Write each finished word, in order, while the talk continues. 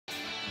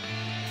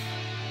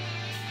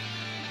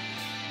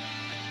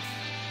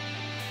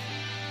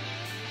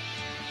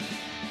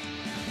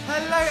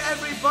Hello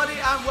everybody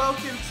and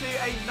welcome to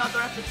another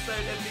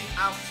episode of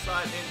the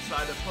Outside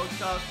Insider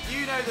podcast.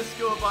 You know the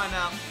score by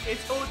now.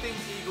 It's all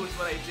things Eagles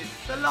related.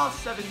 The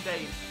last 7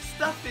 days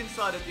stuffed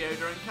inside a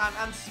deodorant can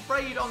and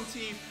sprayed onto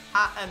you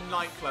at a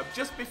nightclub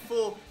just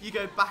before you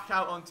go back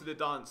out onto the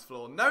dance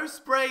floor. No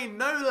spray,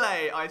 no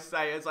lay, I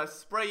say, as I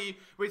spray you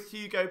with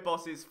Hugo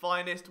Boss's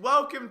finest.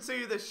 Welcome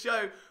to the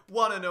show,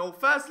 one and all.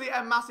 Firstly,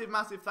 a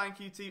massive thank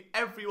you to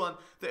everyone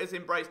that has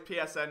embraced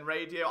PSN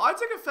Radio. I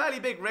took a fairly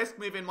big risk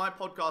moving my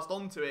podcast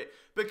onto it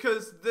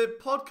because the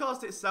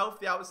podcast itself,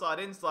 The Outside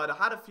Insider,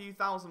 had a few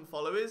thousand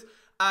followers.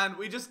 And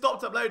we just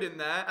stopped uploading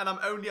there, and I'm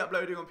only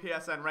uploading on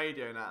PSN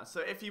Radio now.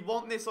 So if you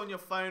want this on your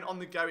phone, on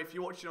the go, if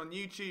you're watching on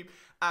YouTube,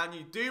 and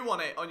you do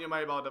want it on your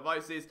mobile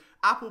devices,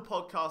 Apple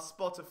Podcasts,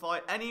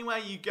 Spotify, anywhere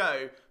you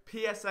go,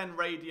 PSN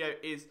Radio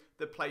is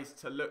the place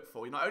to look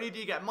for. Not only do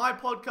you get my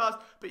podcast,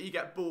 but you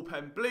get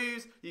Bullpen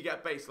Blues, you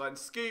get Baseline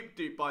Scoop,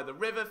 Duke by the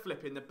River,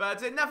 Flipping the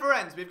Birds. It never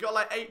ends. We've got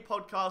like 8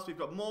 podcasts, we've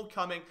got more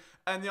coming,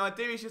 and the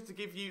idea is just to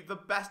give you the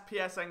best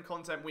PSN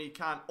content we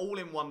can, all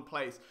in one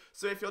place.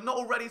 So if you're not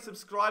already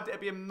subscribed,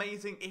 it'd be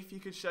amazing if you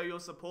could show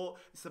your support.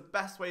 It's the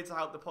best way to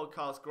help the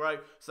podcast grow.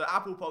 So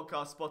Apple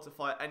Podcasts,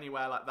 Spotify,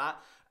 anywhere like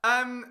that.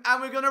 And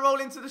we're going to roll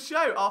into the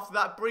show after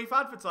that brief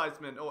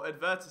advertisement, or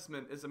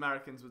advertisement as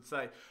Americans would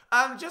say.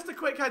 Just a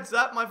quick heads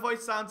up, my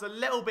voice sounds a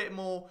little bit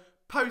more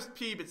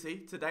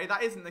post-puberty today.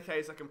 That isn't the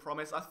case, I can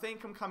promise. I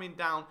think I'm coming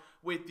down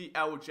with the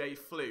LJ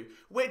flu,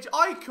 which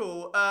I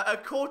call a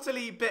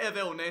quarterly bit of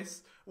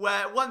illness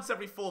where once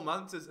every 4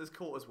 months, as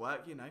quarters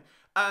work, you know,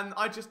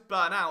 I just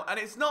burn out. And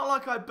it's not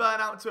like I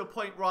burn out to a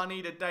point where I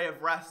need a day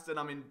of rest and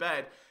I'm in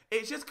bed.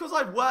 It's just because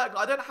I work.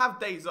 I don't have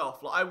days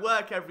off. Like, I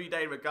work every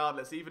day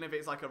regardless, even if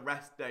it's like a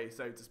rest day,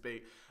 so to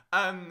speak.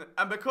 And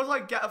because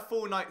I get a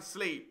full night's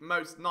sleep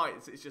most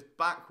nights, it's just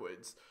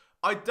backwards.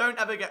 I don't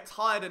ever get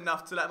tired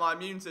enough to let my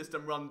immune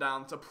system run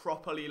down to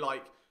properly,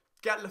 like,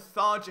 get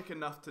lethargic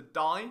enough to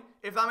die,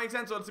 if that makes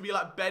sense, or to be,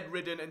 like,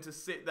 bedridden and to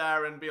sit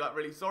there and be, like,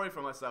 really sorry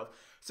for myself.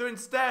 So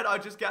instead, I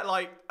just get,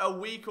 like, a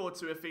week or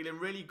two of feeling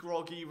really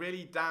groggy,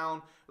 really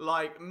down,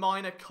 like,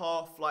 minor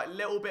cough, like,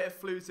 little bit of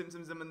flu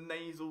symptoms in the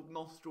nasal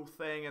nostril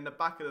thing and the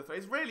back of the throat.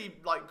 It's really,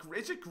 like,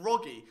 it's just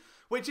groggy,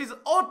 which is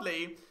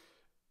oddly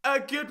a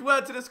good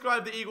word to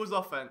describe the Eagles'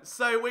 offense.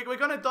 So we're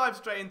going to dive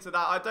straight into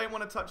that. I don't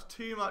want to touch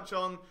too much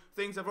on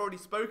things I've already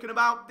spoken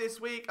about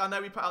this week. I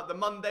know we put out the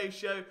Monday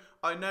show.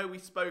 I know we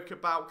spoke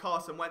about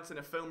Carson Wentz in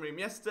a film room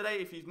yesterday.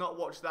 If you've not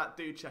watched that,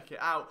 do check it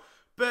out.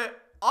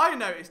 But I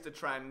noticed a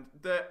trend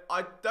that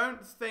I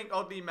don't think,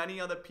 oddly, many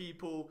other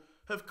people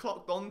have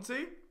clocked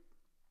onto.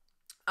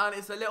 And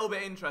it's a little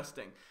bit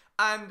interesting.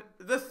 And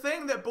the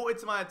thing that brought it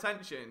to my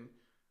attention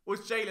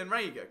was Jalen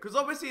Reagor. Because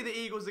obviously the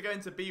Eagles are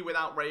going to be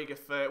without Reagor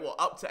for,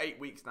 up to 8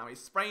 weeks now. He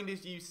sprained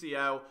his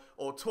UCL,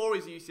 or tore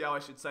his UCL, I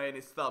should say, in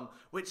his thumb,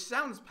 which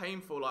sounds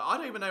painful. Like, I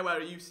don't even know where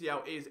a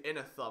UCL is in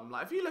a thumb.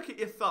 Like, if you look at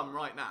your thumb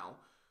right now,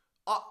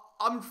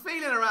 I'm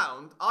feeling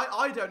around.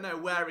 I don't know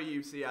where a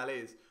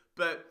UCL is,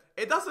 but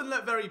it doesn't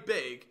look very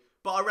big,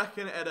 but I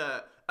reckon it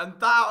hurt. And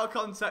that out of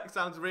context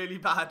sounds really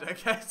bad,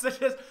 okay? So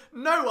just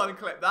no one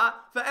clip that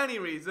for any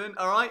reason,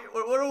 alright?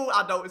 We're all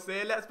adults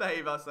here, let's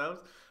behave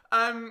ourselves.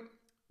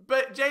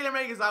 But Jalen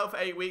Reagor's out for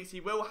 8 weeks. He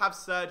will have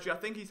surgery. I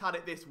think he's had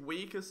it this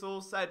week, as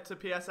Saul said to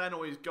PSN,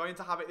 or he's going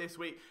to have it this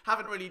week.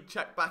 Haven't really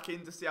checked back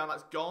in to see how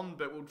that's gone,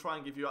 but we'll try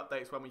and give you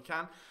updates when we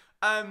can.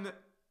 And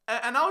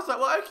I was like,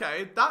 well,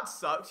 okay, that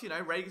sucks. You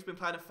know, Reagor's been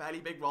playing a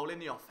fairly big role in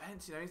the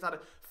offense. You know, he's had a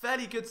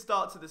fairly good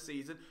start to the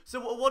season. So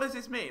what does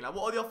this mean? Like,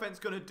 what are the offense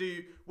going to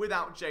do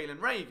without Jalen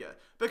Reagor?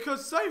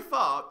 Because so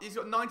far, he's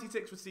got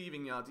 96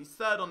 receiving yards. He's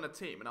third on the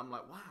team. And I'm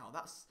like, wow,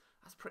 that's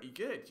pretty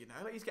good, you know?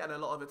 Like, he's getting a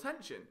lot of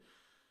attention.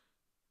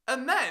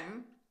 And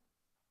then,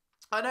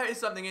 I noticed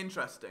something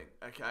interesting,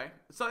 okay?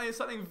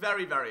 Something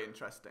very, very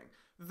interesting.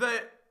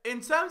 That,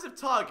 in terms of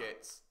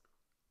targets,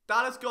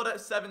 Dallas Goedert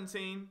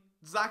 17,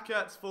 Zach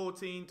Ertz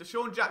 14,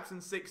 Deshaun Jackson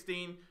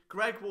 16,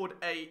 Greg Ward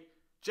 8,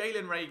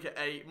 Jalen Reagor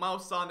 8,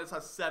 Miles Sanders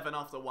has 7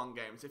 after 1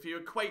 game. So if you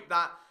equate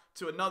that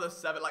to another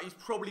 7, like, he's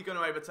probably going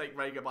to overtake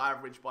Reagor by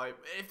average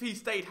if he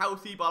stayed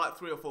healthy by like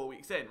 3 or 4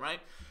 weeks in, right?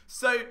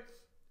 So,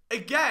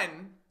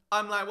 again,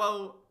 I'm like,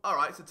 well,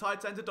 alright, so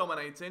tight ends are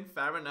dominating,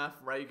 fair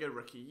enough. Reagor,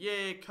 rookie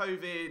year,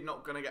 COVID,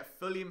 not going to get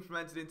fully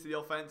implemented into the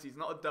offense. He's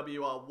not a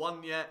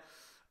WR1 yet.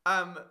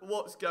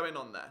 What's going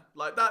on there?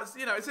 Like, that's,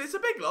 you know, it's a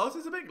big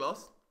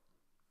loss,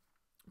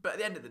 But at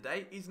the end of the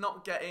day, he's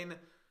not getting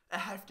a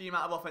hefty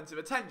amount of offensive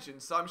attention,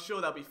 so I'm sure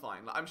they'll be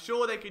fine. Like, I'm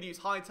sure they could use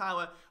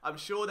Hightower, I'm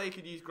sure they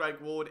could use Greg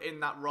Ward in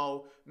that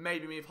role,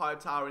 maybe move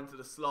Hightower into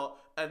the slot,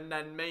 and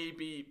then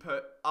maybe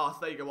put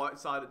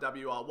Arcega-Whiteside at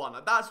WR1.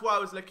 And that's what I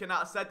was looking at.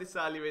 I said this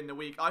earlier in the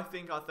week. I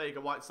think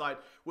Arcega-Whiteside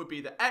would be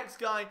the X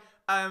guy,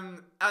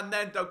 and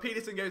then Doug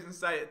Peterson goes and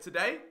say it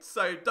today.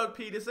 So, Doug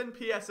Peterson,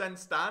 PSN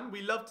stan,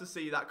 we love to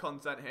see that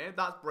content here.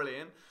 That's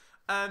brilliant.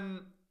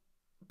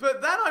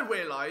 But then I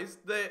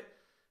realised that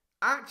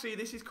actually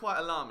this is quite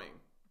alarming.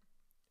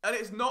 And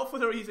it's not for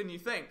the reason you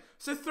think.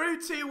 So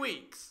through 2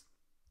 weeks,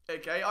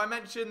 okay, I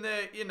mentioned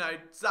that, you know,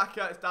 Zach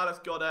Ertz, Dallas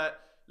Goedert,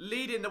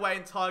 leading the way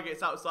in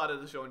targets outside of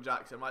Deshaun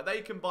Jackson, right?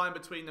 They combined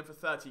between them for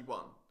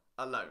 31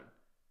 alone.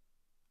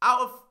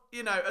 Out of,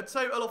 you know, a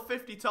total of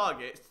 50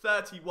 targets,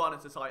 31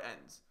 is the tight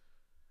ends.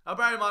 Now,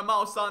 bear in mind,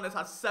 Miles Sanders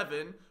has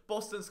 7,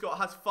 Boston Scott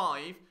has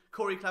 5,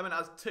 Corey Clement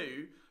has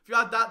 2. If you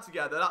add that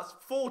together, that's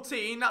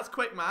 14. That's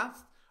quick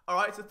math. All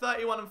right, so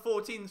 31 and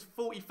 14 is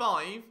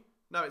 45.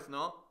 No, it's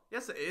not.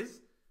 Yes, it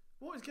is.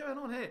 What is going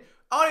on here?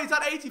 Oh, he's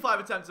had 85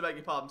 attempts, I beg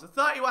your pardon. So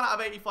 31 out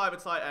of 85 are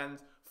tight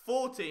ends.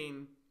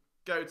 14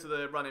 go to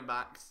the running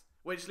backs,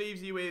 which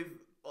leaves you with,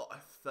 what, a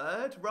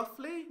third,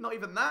 roughly? Not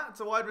even that,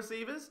 to wide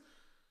receivers.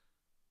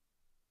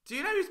 Do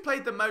you know who's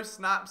played the most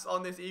snaps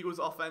on this Eagles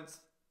offense?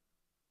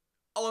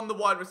 On the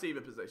wide receiver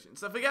position.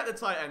 So forget the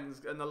tight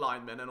ends and the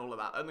linemen and all of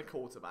that, and the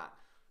quarterback.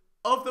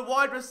 Of the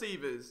wide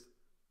receivers,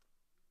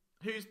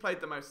 who's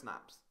played the most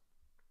snaps?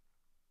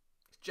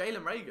 It's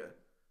Jalen Reagor.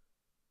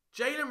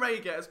 Jalen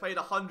Reagor has played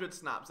 100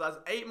 snaps. That's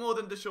 8 more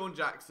than Deshaun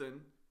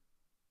Jackson.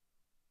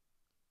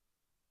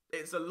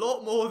 It's a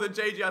lot more than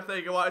JJ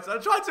Arcega-Whiteside.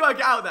 I tried to work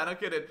it out then, I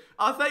couldn't.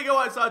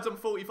 Arcega-Whiteside's on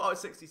 45,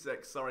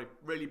 66. Sorry,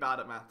 really bad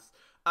at maths.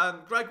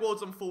 Greg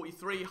Ward's on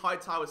 43,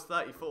 Hightower's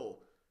 34.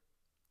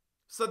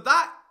 So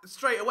that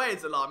straight away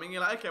is alarming.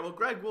 You're like, okay, well,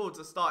 Greg Ward's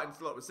a starting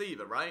slot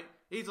receiver, right?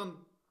 He's on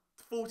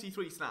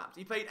 43 snaps.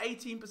 He played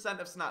 18%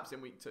 of snaps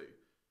in week 2.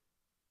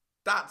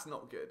 That's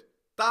not good.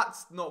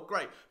 That's not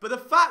great. But the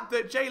fact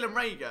that Jalen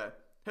Reagor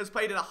has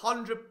played in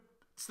 100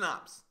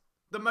 snaps,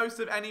 the most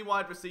of any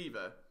wide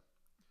receiver,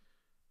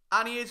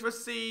 and he has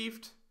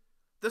received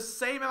the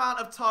same amount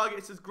of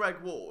targets as Greg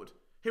Ward,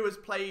 who has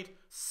played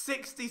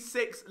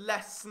 66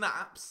 less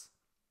snaps,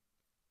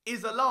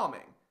 is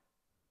alarming.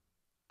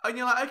 And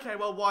you're like, okay,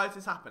 well, why is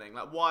this happening?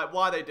 Like, why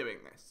are they doing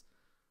this?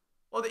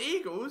 Well, the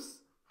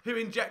Eagles, who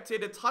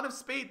injected a ton of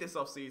speed this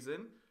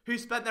offseason, who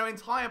spent their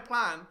entire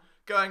plan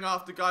going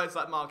after guys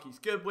like Marquise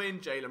Goodwin,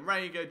 Jalen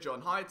Reagor,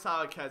 John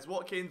Hightower, Kez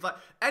Watkins, like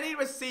any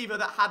receiver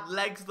that had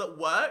legs that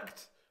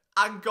worked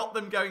and got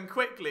them going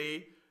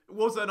quickly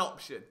was an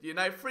option. You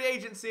know, free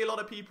agency, a lot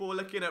of people were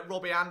looking at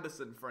Robbie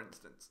Anderson, for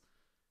instance.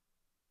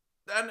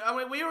 And I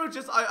mean, we were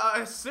just, I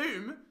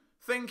assume,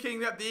 thinking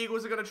that the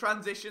Eagles are going to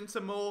transition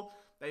to more,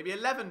 maybe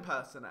 11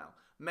 personnel.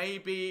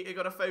 Maybe you're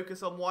going to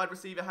focus on wide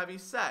receiver heavy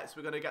sets.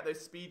 We're going to get those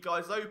speed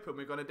guys open.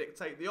 We're going to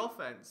dictate the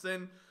offense.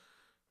 And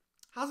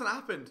hasn't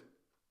happened.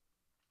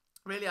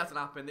 Really hasn't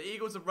happened. The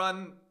Eagles have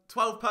run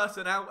 12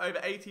 personnel over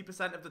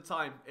 80% of the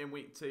time in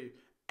week 2.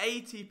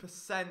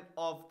 80%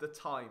 of the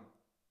time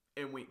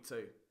in week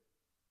 2.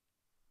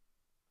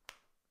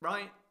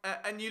 Right?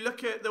 And you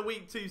look at the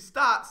week 2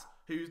 stats.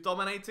 Who's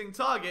dominating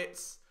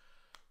targets?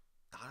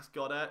 That's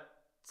got it.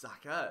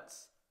 Zach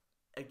Ertz.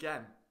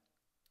 Again.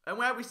 And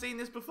where have we seen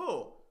this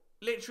before?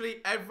 Literally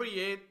every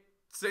year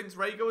since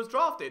Reagor was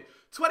drafted.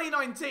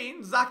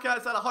 2019, Zach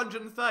Ertz had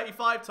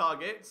 135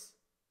 targets.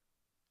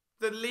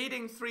 The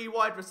leading 3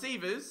 wide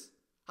receivers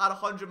had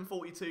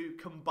 142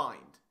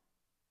 combined.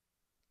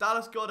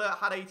 Dallas Goedert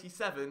had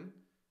 87,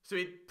 so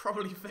he'd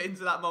probably fit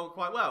into that mold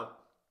quite well.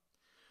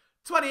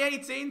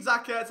 2018,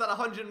 Zach Ertz had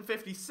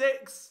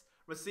 156.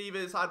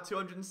 Receivers had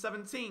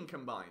 217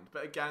 combined.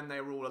 But again, they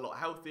were all a lot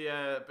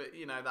healthier, but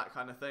you know, that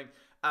kind of thing.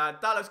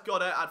 Dallas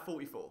Goedert had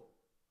 44.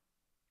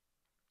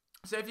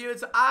 So if you were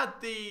to add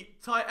the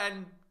tight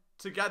end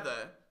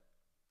together,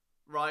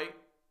 right,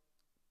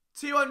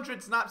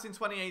 200 snaps in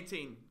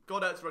 2018,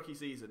 Goddard's rookie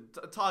season,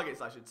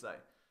 targets I should say,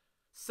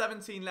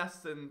 17 less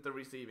than the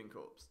receiving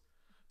corps.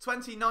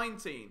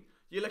 2019,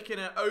 you're looking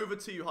at over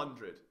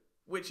 200,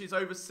 which is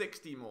over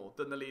 60 more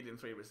than the leading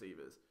 3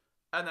 receivers.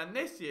 And then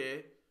this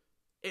year,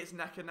 it's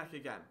neck and neck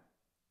again.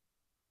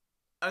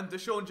 And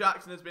Deshaun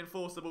Jackson has been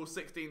forcible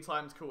 16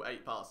 times, caught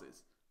 8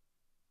 passes.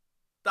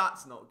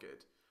 That's not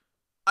good.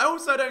 I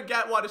also don't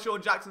get why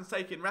Deshaun Jackson's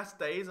taking rest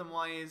days and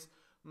why his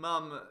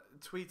mum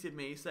tweeted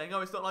me saying, oh,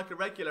 it's not like a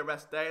regular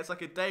rest day. It's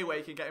like a day where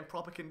you can get in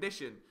proper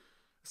condition.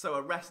 So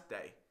a rest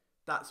day.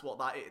 That's what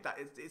that is.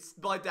 It's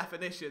by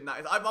definition. That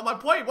is. My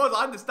point was,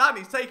 I understand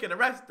he's taking a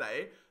rest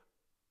day.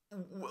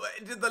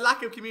 The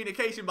lack of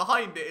communication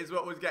behind it is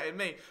what was getting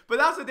me. But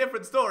that's a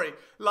different story.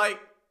 Like,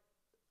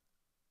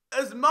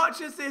 as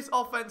much as this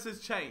offense has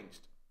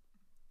changed,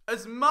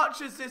 as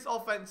much as this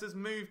offense has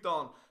moved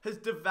on, has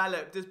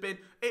developed,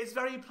 it's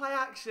very play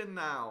action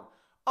now.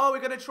 Oh, we're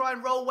going to try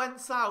and roll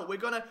Wentz out. We're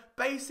going to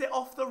base it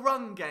off the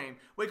run game.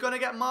 We're going to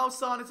get Miles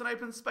Sanders in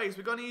open space.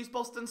 We're going to use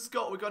Boston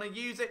Scott. We're going to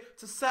use it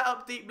to set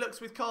up deep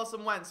looks with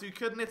Carson Wentz, who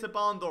couldn't hit a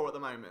barn door at the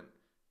moment.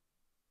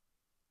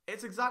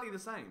 It's exactly the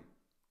same.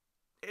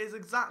 It is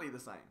exactly the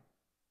same.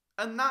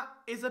 And that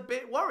is a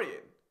bit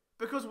worrying.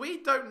 Because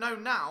we don't know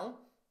now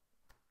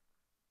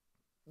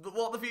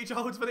what the future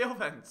holds for the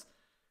offense.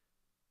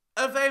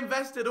 Have they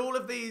invested all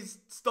of these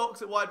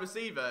stocks at wide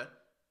receiver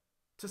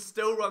to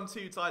still run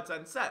 2 tight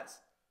end sets?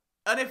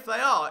 And if they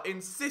are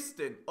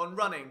insistent on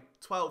running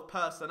 12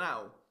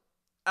 personnel,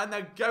 and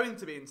they're going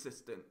to be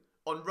insistent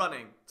on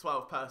running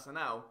 12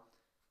 personnel,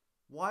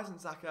 why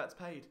isn't Zach Ertz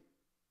paid?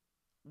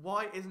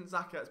 Why isn't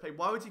Zach Ertz paid?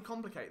 Why would you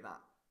complicate that?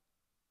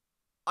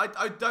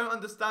 I don't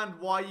understand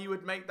why you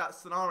would make that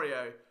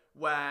scenario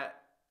where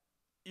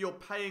you're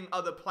paying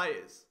other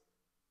players.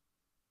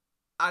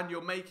 And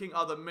you're making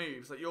other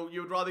moves. Like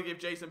you'd rather give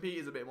Jason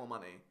Peters a bit more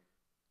money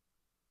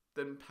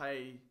than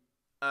pay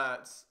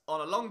Ertz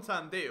on a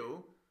long-term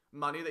deal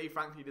money that he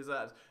frankly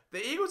deserves.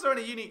 The Eagles are in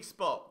a unique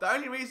spot. The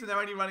only reason they're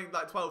only running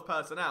like 12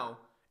 personnel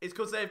is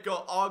because they've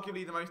got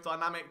arguably the most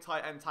dynamic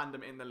tight end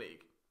tandem in the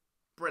league.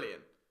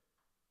 Brilliant.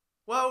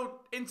 Well,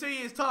 in 2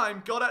 years'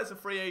 time, Goddard's a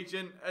free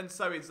agent and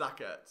so is Zach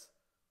Ertz.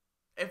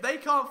 If they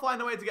can't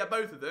find a way to get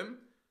both of them,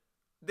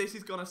 this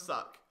is going to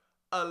suck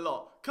a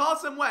lot.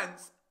 Carson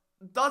Wentz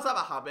does have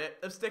a habit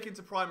of sticking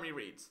to primary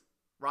reads,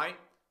 right?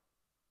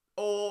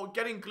 Or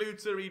getting glued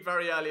to a read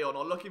very early on,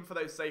 or looking for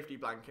those safety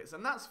blankets,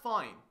 and that's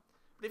fine.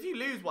 But if you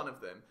lose one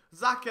of them,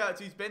 Zach Ertz,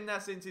 who's been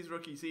there since his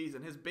rookie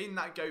season, has been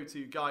that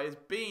go-to guy, has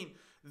been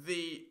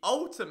the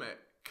ultimate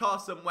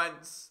Carson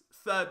Wentz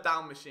third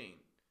down machine.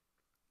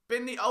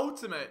 Been the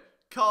ultimate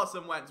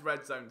Carson Wentz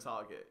red zone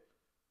target.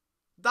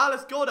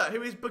 Dallas Goedert,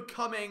 who is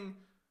becoming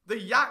the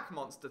yak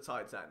monster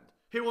tight end,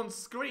 who on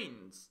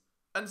screens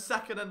and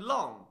second and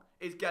long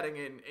is getting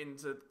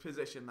into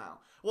position now.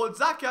 What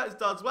Zach Ertz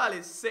does well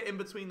is sit in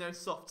between those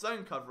soft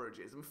zone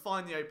coverages and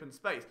find the open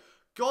space.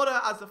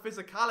 Goddard has the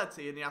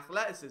physicality and the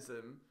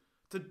athleticism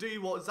to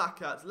do what Zach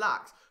Ertz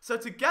lacks. So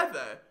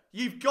together,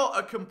 you've got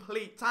a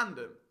complete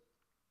tandem.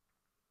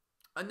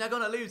 And they're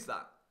going to lose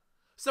that.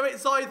 So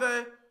it's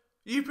either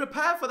you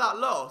prepare for that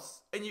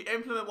loss and you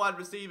implement wide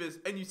receivers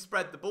and you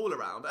spread the ball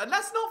around. And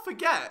let's not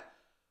forget,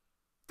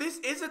 this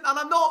isn't, and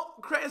I'm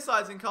not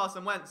criticising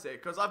Carson Wentz here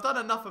because I've done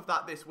enough of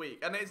that this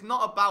week. And it's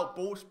not about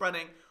ball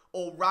spreading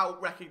or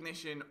route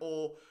recognition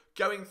or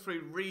going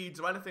through reads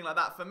or anything like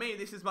that. For me,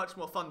 this is much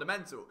more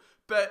fundamental.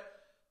 But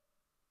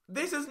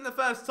this isn't the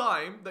first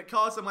time that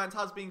Carson Wentz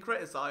has been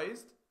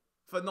criticised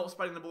for not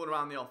spreading the ball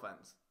around the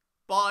offense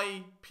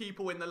by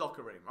people in the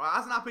locker room. Right? It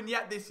hasn't happened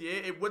yet this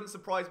year. It wouldn't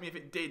surprise me if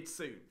it did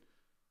soon.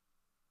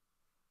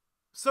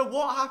 So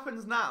what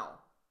happens now?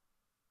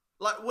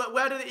 Like,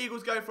 where do the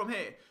Eagles go from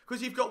here?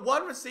 Because you've got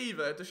one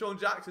receiver, Deshaun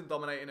Jackson,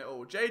 dominating it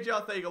all. J.J.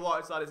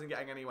 Arcega-Whiteside isn't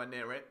getting anywhere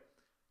near it.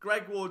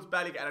 Greg Ward's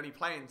barely getting any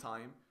playing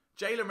time.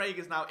 Jalen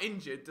Reagor's now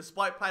injured,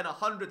 despite playing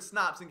 100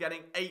 snaps and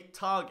getting 8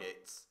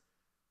 targets.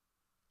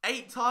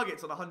 8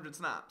 targets on 100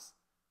 snaps.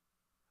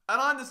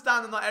 And I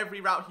understand that not every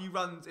route he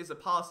runs is a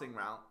passing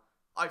route.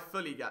 I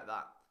fully get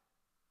that.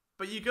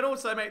 But you can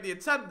also make the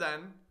attempt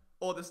then,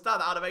 or the stat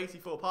out of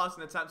 84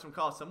 passing attempts from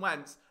Carson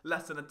Wentz,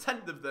 less than a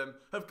tenth of them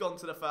have gone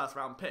to the first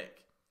round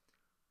pick.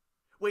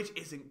 Which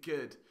isn't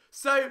good.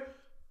 So,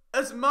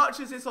 as much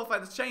as this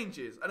offense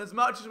changes, and as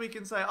much as we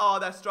can say, oh,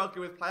 they're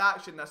struggling with play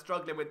action, they're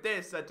struggling with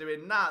this, they're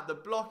doing that, the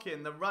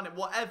blocking, the running,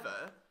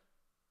 whatever,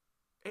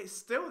 it's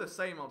still the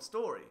same old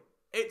story.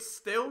 It's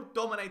still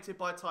dominated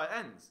by tight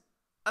ends.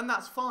 And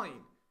that's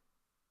fine.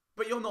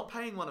 But you're not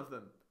paying one of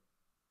them,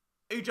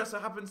 who just so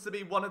happens to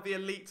be one of the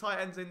elite tight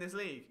ends in this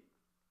league.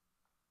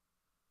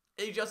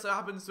 He just so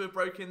happens to have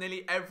broken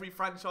nearly every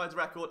franchise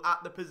record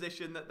at the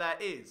position that there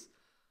is.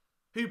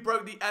 Who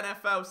broke the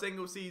NFL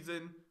single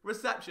season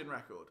reception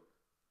record.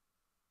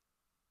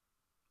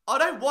 I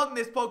don't want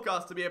this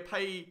podcast to be a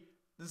pay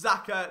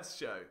Zach Ertz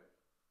show.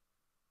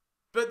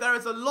 But there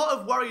is a lot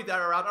of worry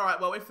there around, alright,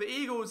 well, if the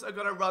Eagles are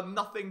going to run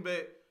nothing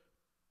but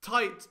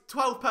tight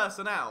 12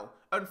 personnel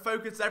and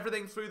focus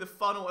everything through the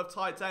funnel of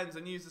tight ends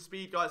and use the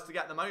speed guys to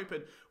get them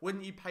open,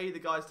 wouldn't you pay the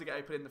guys to get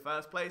open in the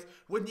first place?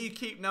 Wouldn't you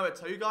keep Noah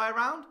Togai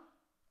around?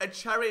 A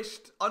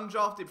cherished,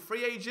 undrafted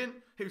free agent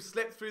who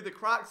slipped through the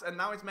cracks and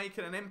now is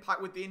making an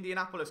impact with the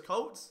Indianapolis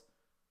Colts?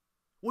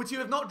 Would you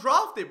have not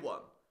drafted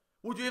one?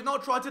 Would you have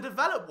not tried to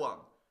develop one?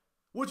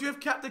 Would you have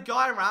kept a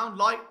guy around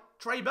like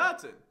Trey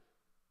Burton,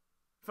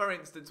 for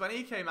instance, when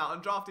he came out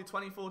and drafted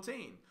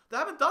 2014? They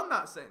haven't done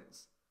that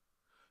since.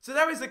 So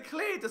there is a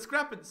clear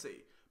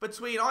discrepancy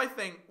between, I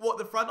think, what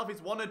the front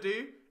office want to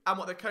do and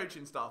what the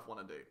coaching staff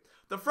want to do.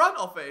 The front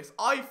office,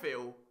 I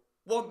feel,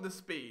 want the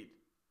speed.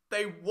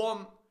 They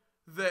want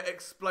the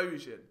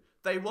explosion.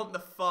 They want the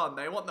fun.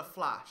 They want the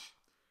flash.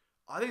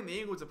 I think the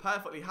Eagles are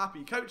perfectly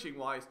happy,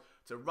 coaching-wise,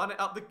 to run it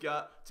up the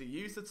gut, to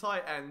use the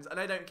tight ends, and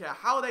they don't care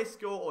how they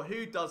score or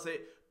who does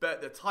it, but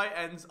the tight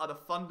ends are the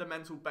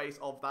fundamental base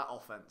of that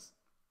offense.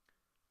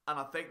 And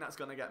I think that's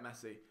going to get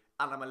messy,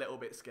 and I'm a little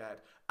bit scared.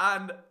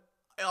 And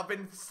I've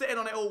been sitting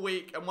on it all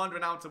week and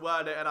wondering how to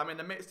word it, and I'm in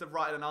the midst of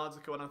writing an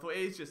article, and I thought it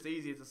is just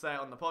easier to say it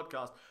on the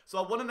podcast. So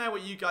I want to know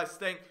what you guys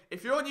think.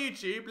 If you're on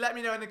YouTube, let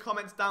me know in the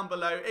comments down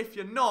below. If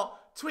you're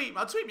not, tweet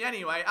me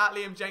anyway, at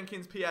Liam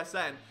Jenkins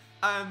PSN.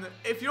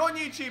 If you're on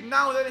YouTube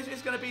now, then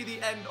it's going to be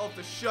the end of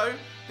the show.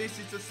 This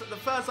is the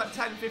first like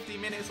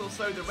 10-15 minutes or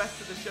so. The rest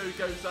of the show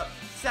goes up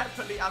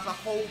separately as a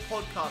whole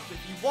podcast. If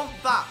you want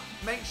that,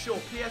 make sure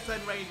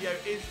PSN Radio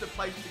is the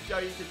place to go.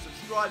 You can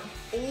subscribe.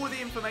 All the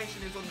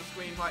information is on the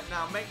screen right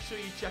now. Make sure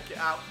you check it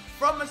out.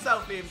 From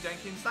myself, Liam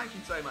Jenkins, thank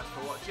you so much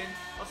for watching.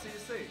 I'll see you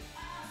soon.